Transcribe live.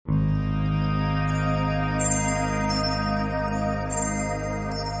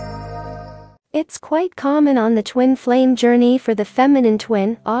It's quite common on the twin flame journey for the feminine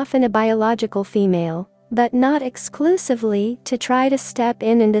twin, often a biological female, but not exclusively, to try to step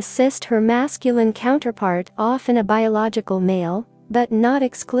in and assist her masculine counterpart, often a biological male, but not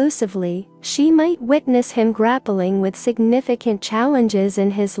exclusively. She might witness him grappling with significant challenges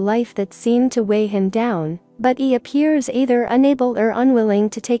in his life that seem to weigh him down, but he appears either unable or unwilling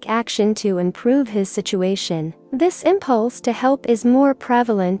to take action to improve his situation. This impulse to help is more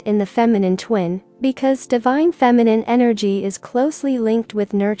prevalent in the feminine twin, because divine feminine energy is closely linked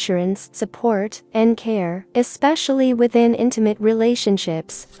with nurturance, support, and care, especially within intimate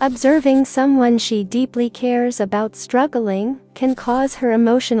relationships. Observing someone she deeply cares about struggling can cause her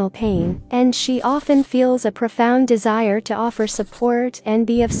emotional pain, and she often feels a profound desire to offer support and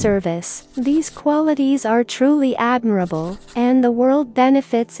be of service. These qualities are truly admirable, and the world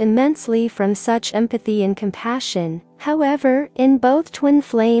benefits immensely from such empathy and compassion. However, in both twin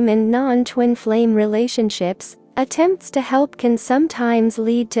flame and non-twin flame relationships, attempts to help can sometimes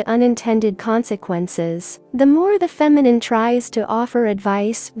lead to unintended consequences. The more the feminine tries to offer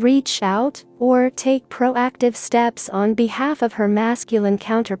advice, reach out, or take proactive steps on behalf of her masculine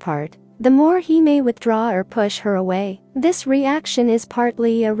counterpart, the more he may withdraw or push her away. This reaction is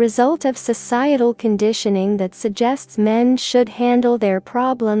partly a result of societal conditioning that suggests men should handle their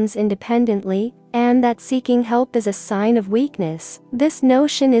problems independently, and that seeking help is a sign of weakness. This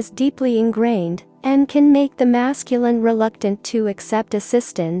notion is deeply ingrained, and can make the masculine reluctant to accept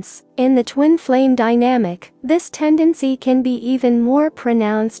assistance. In the twin flame dynamic, this tendency can be even more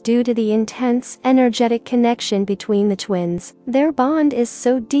pronounced due to the intense, energetic connection between the twins. Their bond is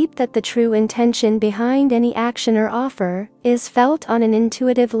so deep that the true intention behind any action or offer is felt on an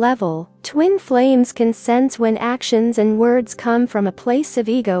intuitive level. Twin flames can sense when actions and words come from a place of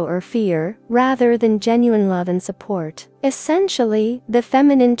ego or fear, rather than genuine love and support. Essentially, the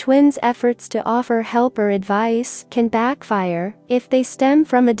feminine twin's efforts to offer help or advice can backfire if they stem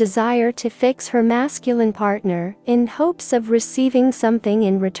from a desire to fix her masculine partner in hopes of receiving something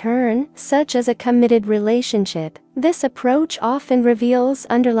in return, such as a committed relationship. This approach often reveals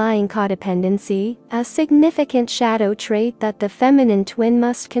underlying codependency, a significant shadow trait that the feminine twin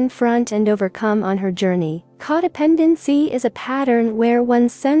must confront and overcome on her journey. Codependency is a pattern where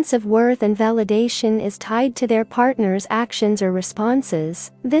one's sense of worth and validation is tied to their partner's actions or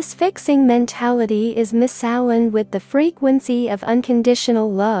responses. This fixing mentality is misaligned with the frequency of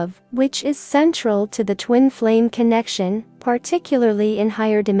unconditional love, which is central to the twin flame connection, particularly in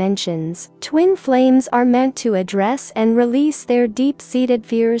higher dimensions. Twin flames are meant to address and release their deep-seated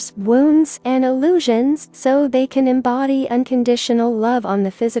fears, wounds, and illusions so they can embody unconditional love on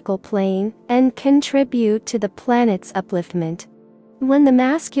the physical plane and contribute to the planet's upliftment. When the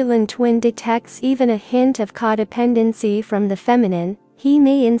masculine twin detects even a hint of codependency from the feminine, he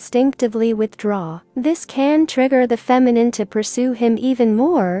may instinctively withdraw. This can trigger the feminine to pursue him even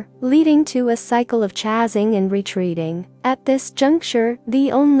more, leading to a cycle of chasing and retreating. At this juncture,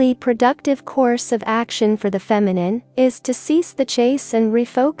 the only productive course of action for the feminine is to cease the chase and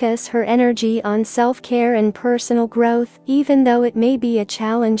refocus her energy on self-care and personal growth, even though it may be a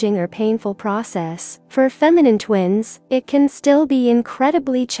challenging or painful process. For feminine twins, it can still be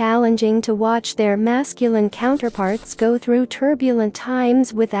incredibly challenging to watch their masculine counterparts go through turbulent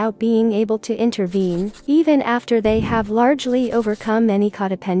times without being able to intervene, even after they have largely overcome any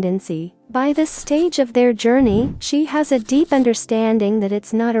codependency. By this stage of their journey, she has a deep understanding that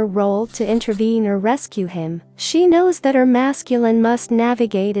it's not her role to intervene or rescue him. She knows that her masculine must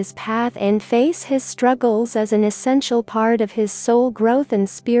navigate his path and face his struggles as an essential part of his soul growth and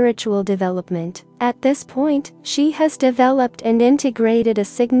spiritual development. At this point, she has developed and integrated a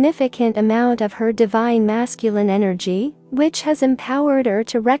significant amount of her divine masculine energy, which has empowered her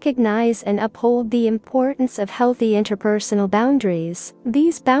to recognize and uphold the importance of healthy interpersonal boundaries.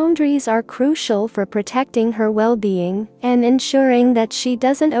 These boundaries are crucial for protecting her well-being and ensuring that she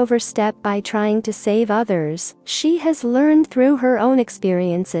doesn't overstep by trying to save others. She has learned through her own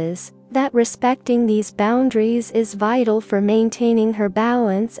experiences that respecting these boundaries is vital for maintaining her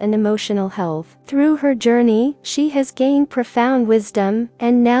balance and emotional health. Through her journey, she has gained profound wisdom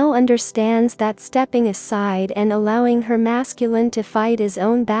and now understands that stepping aside and allowing her masculine to fight his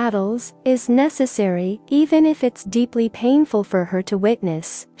own battles is necessary, even if it's deeply painful for her to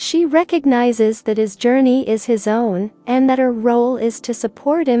witness. She recognizes that his journey is his own, and that her role is to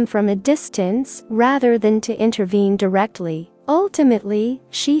support him from a distance rather than to intervene directly. Ultimately,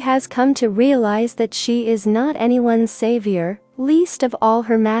 she has come to realize that she is not anyone's savior, least of all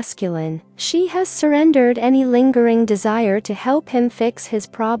her masculine. She has surrendered any lingering desire to help him fix his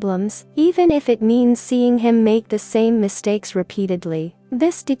problems, even if it means seeing him make the same mistakes repeatedly.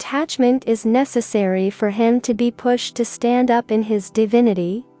 This detachment is necessary for him to be pushed to stand up in his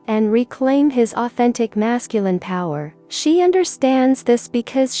divinity and reclaim his authentic masculine power. She understands this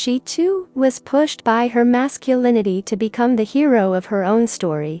because she too was pushed by her masculinity to become the hero of her own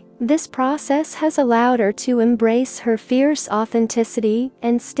story. This process has allowed her to embrace her fierce authenticity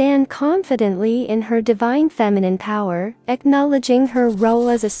and stand confidently in her divine feminine power, acknowledging her role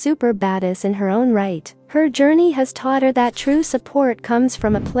as a super badass in her own right. Her journey has taught her that true support comes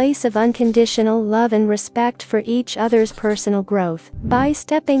from a place of unconditional love and respect for each other's personal growth. By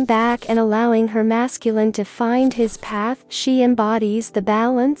stepping back and allowing her masculine to find his path, she embodies the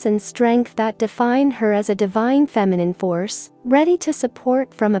balance and strength that define her as a divine feminine force, ready to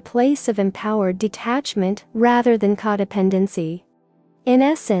support from a place of empowered detachment rather than codependency. In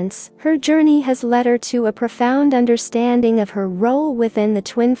essence, her journey has led her to a profound understanding of her role within the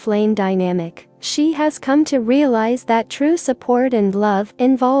twin flame dynamic. She has come to realize that true support and love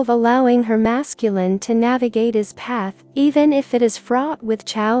involve allowing her masculine to navigate his path, even if it is fraught with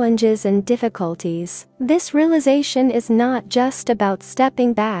challenges and difficulties. This realization is not just about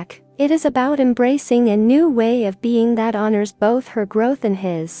stepping back. It is about embracing a new way of being that honors both her growth and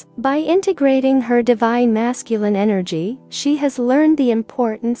his. By integrating her divine masculine energy, she has learned the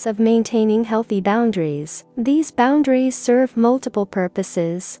importance of maintaining healthy boundaries. These boundaries serve multiple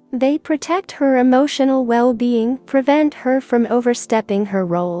purposes. They protect her emotional well-being, prevent her from overstepping her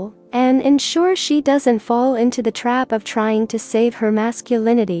role, and ensure she doesn't fall into the trap of trying to save her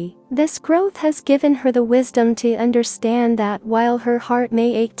masculinity. This growth has given her the wisdom to understand that while her heart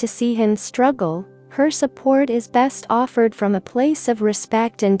may ache to see him struggle, her support is best offered from a place of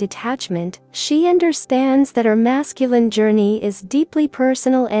respect and detachment. She understands that her masculine journey is deeply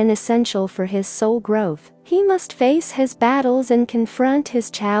personal and essential for his soul growth. He must face his battles and confront his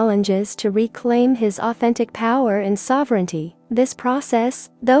challenges to reclaim his authentic power and sovereignty. This process,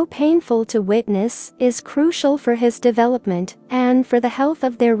 though painful to witness, is crucial for his development and for the health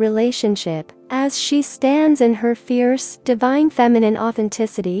of their relationship. As she stands in her fierce, divine feminine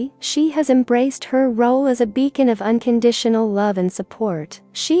authenticity, she has embraced her role as a beacon of unconditional love and support.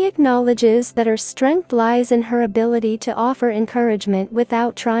 She acknowledges that her strength lies in her ability to offer encouragement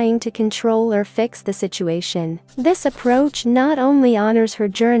without trying to control or fix the situation. This approach not only honors her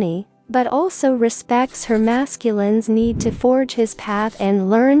journey, but also respects her masculine's need to forge his path and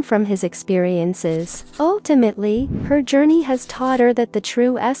learn from his experiences. Ultimately, her journey has taught her that the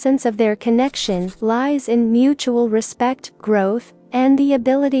true essence of their connection lies in mutual respect, growth, and the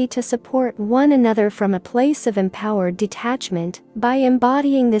ability to support one another from a place of empowered detachment. By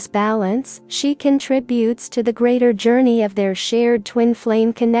embodying this balance, she contributes to the greater journey of their shared twin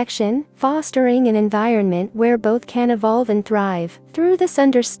flame connection, fostering an environment where both can evolve and thrive. Through this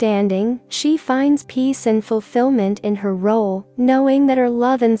understanding, she finds peace and fulfillment in her role, knowing that her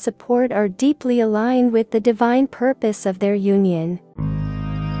love and support are deeply aligned with the divine purpose of their union.